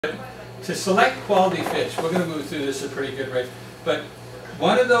To select quality fish, we're going to move through this at a pretty good rate, but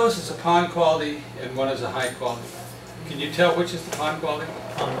one of those is a pond quality and one is a high quality. Can you tell which is the pond quality?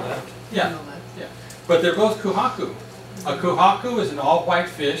 On the left. Yeah, yeah. But they're both kuhaku. A kuhaku is an all-white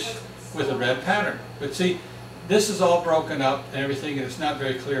fish with a red pattern. But see, this is all broken up and everything, and it's not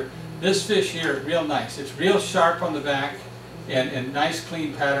very clear. This fish here is real nice. It's real sharp on the back and nice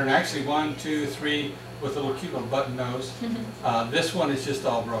clean pattern. Actually, 1, 2, 3 with a little cute little button nose. This one is just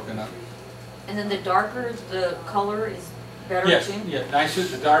all broken up. And then the darker the color is better Yes, too? yeah, nicer,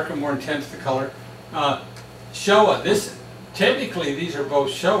 the darker, more intense the color. Showa, technically these are both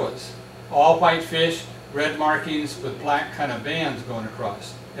Showas. All white fish, red markings with black kind of bands going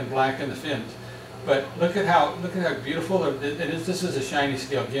across, and black in the fins. But look at how beautiful it is. This is a shiny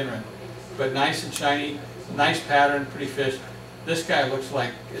scale Ginran, but nice and shiny, nice pattern, pretty fish. This guy looks like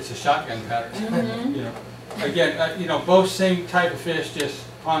it's a shotgun pattern. You know, again, you know, both same type of fish, just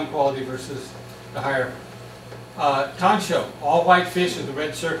pond quality versus the higher. Tancho, all white fish with a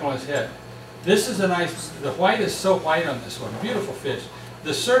red circle on his head. This is a nice. The white is so white on this one. Beautiful fish.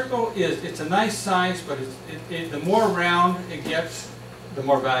 The circle it's a nice size, but the more round it gets, the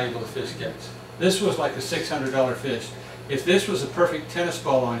more valuable the fish gets. This was like a $600 fish. If this was a perfect tennis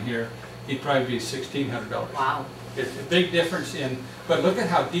ball on here, he'd probably be $1,600. Wow. It's a big difference in, but look at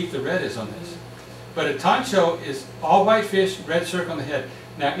how deep the red is on this. But a tancho is all white fish, red circle on the head.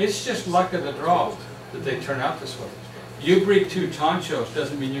 Now it's just luck of the draw that they turn out this way. You breed 2 tanchos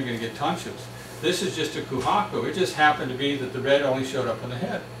doesn't mean you're going to get tanchos. This is just a kuhaku. It just happened to be that the red only showed up on the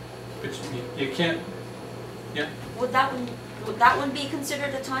head. But you can't, yeah? Would that one be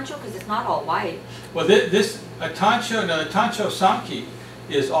considered a tancho because it's not all white? Well, a tancho, now the tancho sanki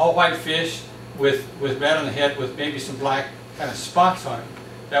is all white fish with red on the head with maybe some black kind of spots on it.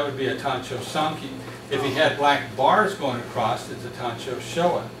 That would be a tancho sanki. If he had black bars going across, it's a tancho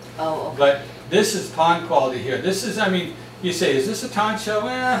showa. Oh, okay. But this is pond quality here. This is, I mean, you say, is this a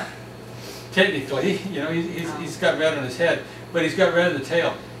tancho? Technically, you know, he's got red on his head, but he's got red in the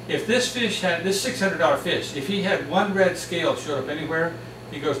tail. If this fish had, this $600 fish, if he had one red scale showed up anywhere,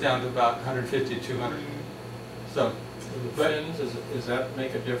 he goes down to about 150 to 200. So, The fins, does that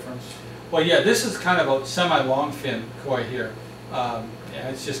make a difference? well, yeah, this is kind of a semi-long fin koi here. Yeah,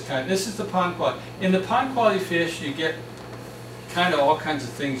 it's just kind of, this is the pond quality. In the pond quality fish, you get kind of all kinds of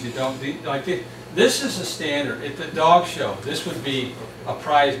things you don't, like this is a standard. At the dog show, this would be a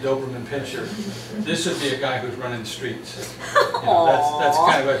prize Doberman pinscher. This would be a guy who's running the streets. You know, that's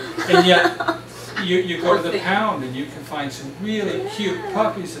kind of a, and yet you go to the pound and you can find some really cute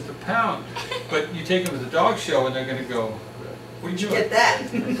puppies at the pound, but you take them to the dog show and they're going to go, what did you Get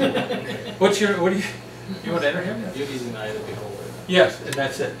that. you want to enter him? Beauty's in the eye of the beholder. Yes, and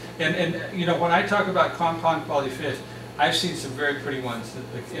that's it. And you know, when I talk about pond quality fish, I've seen some very pretty ones,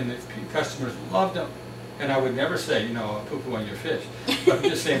 and the customers loved them. And I would never say, you know, poo-poo on your fish. But I'm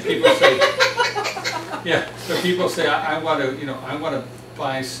just saying, people say, yeah. So people say, I want to, you know, I want to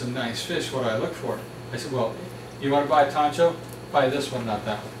buy some nice fish. What do I look for? I said, well, you want to buy a tancho? Buy this one, not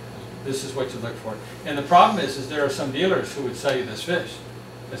that one. This is what you look for. And the problem is there are some dealers who would sell you this fish.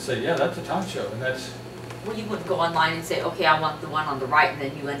 They say, yeah, that's a tancho, and that's. Well, you wouldn't go online and say, okay, I want the one on the right, and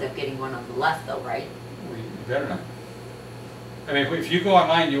then you end up getting one on the left, though, right? Well, you better not. I mean, if you go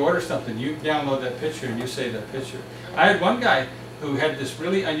online, you order something, you download that picture and you save that picture. I had one guy who had this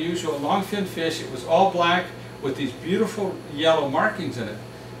really unusual longfin fish. It was all black with these beautiful yellow markings in it.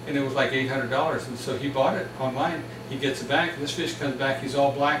 And it was like $800. And so he bought it online. He gets it back. This fish comes back. He's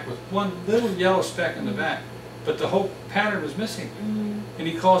all black with one little yellow speck in the back. But the whole pattern was missing. And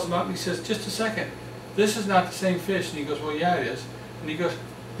he calls him up and he says, just a second. This is not the same fish. And he goes, well, yeah, it is. And he goes,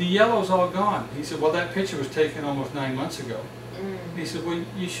 the yellow's all gone. He said, well, that picture was taken almost 9 months ago. And he said, well,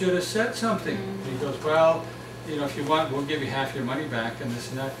 you should have said something. And he goes, well, you know, if you want, we'll give you half your money back and this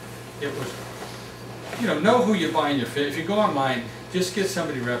and that. It was, you know who you're buying your fish. If you go online, just get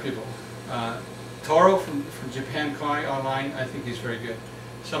somebody reputable. Toro from Japan Koi online, I think he's very good.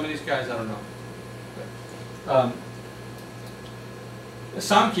 Some of these guys, I don't know.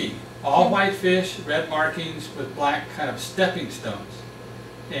 Sanki, all white fish, red markings with black kind of stepping stones.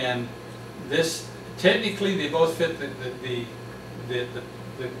 And this, technically they both fit the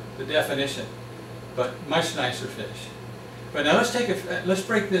definition, but much nicer fish. But now let's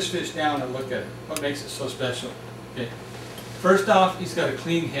break this fish down and look at it. What makes it so special? Okay. First off, he's got a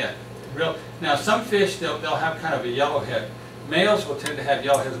clean head. Now some fish they'll have kind of a yellow head. Males will tend to have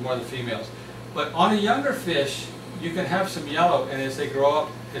yellow heads more than females. But on a younger fish, you can have some yellow, and as they grow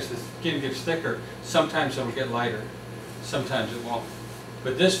up, as the skin gets thicker, sometimes it'll get lighter. Sometimes it won't.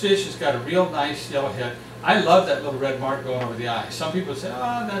 But this fish has got a real nice yellow head. I love that little red mark going over the eye. Some people say,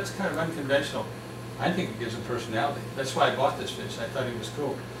 oh, that's kind of unconventional. I think it gives him personality. That's why I bought this fish. I thought he was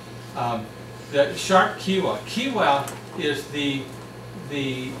cool. The sharp kiwa. Kiwa is the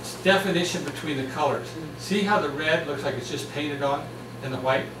definition between the colors. See how the red looks like it's just painted on and the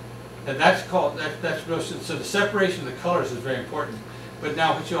white? And that's called, that's real, so the separation of the colors is very important. But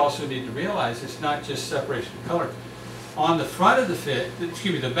now what you also need to realize, it's not just separation of color. On the front of the fish,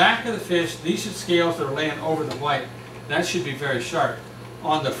 excuse me, the back of the fish, these are scales that are laying over the white. That should be very sharp.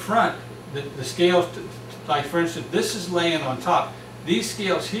 On the front, the scales, like for instance, this is laying on top. These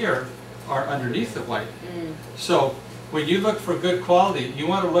scales here are underneath the white. So when you look for good quality, you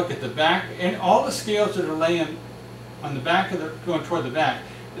want to look at the back, and all the scales that are laying on the back of the, going toward the back,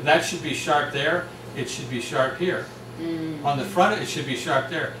 that should be sharp there, it should be sharp here. On the front, it should be sharp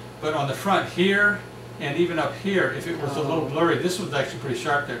there. But on the front here, and even up here, if it was a little blurry, this was actually pretty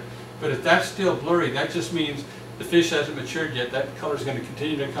sharp there. But if that's still blurry, that just means the fish hasn't matured yet. That color is going to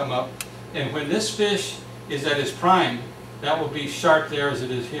continue to come up. And when this fish is at its prime, that will be sharp there as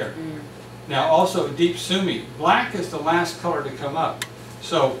it is here. Now also deep sumi, black is the last color to come up.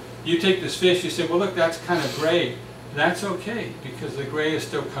 So you take this fish, you say, well look, that's kind of gray. That's okay, because the gray is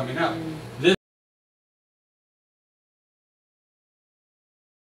still coming up. This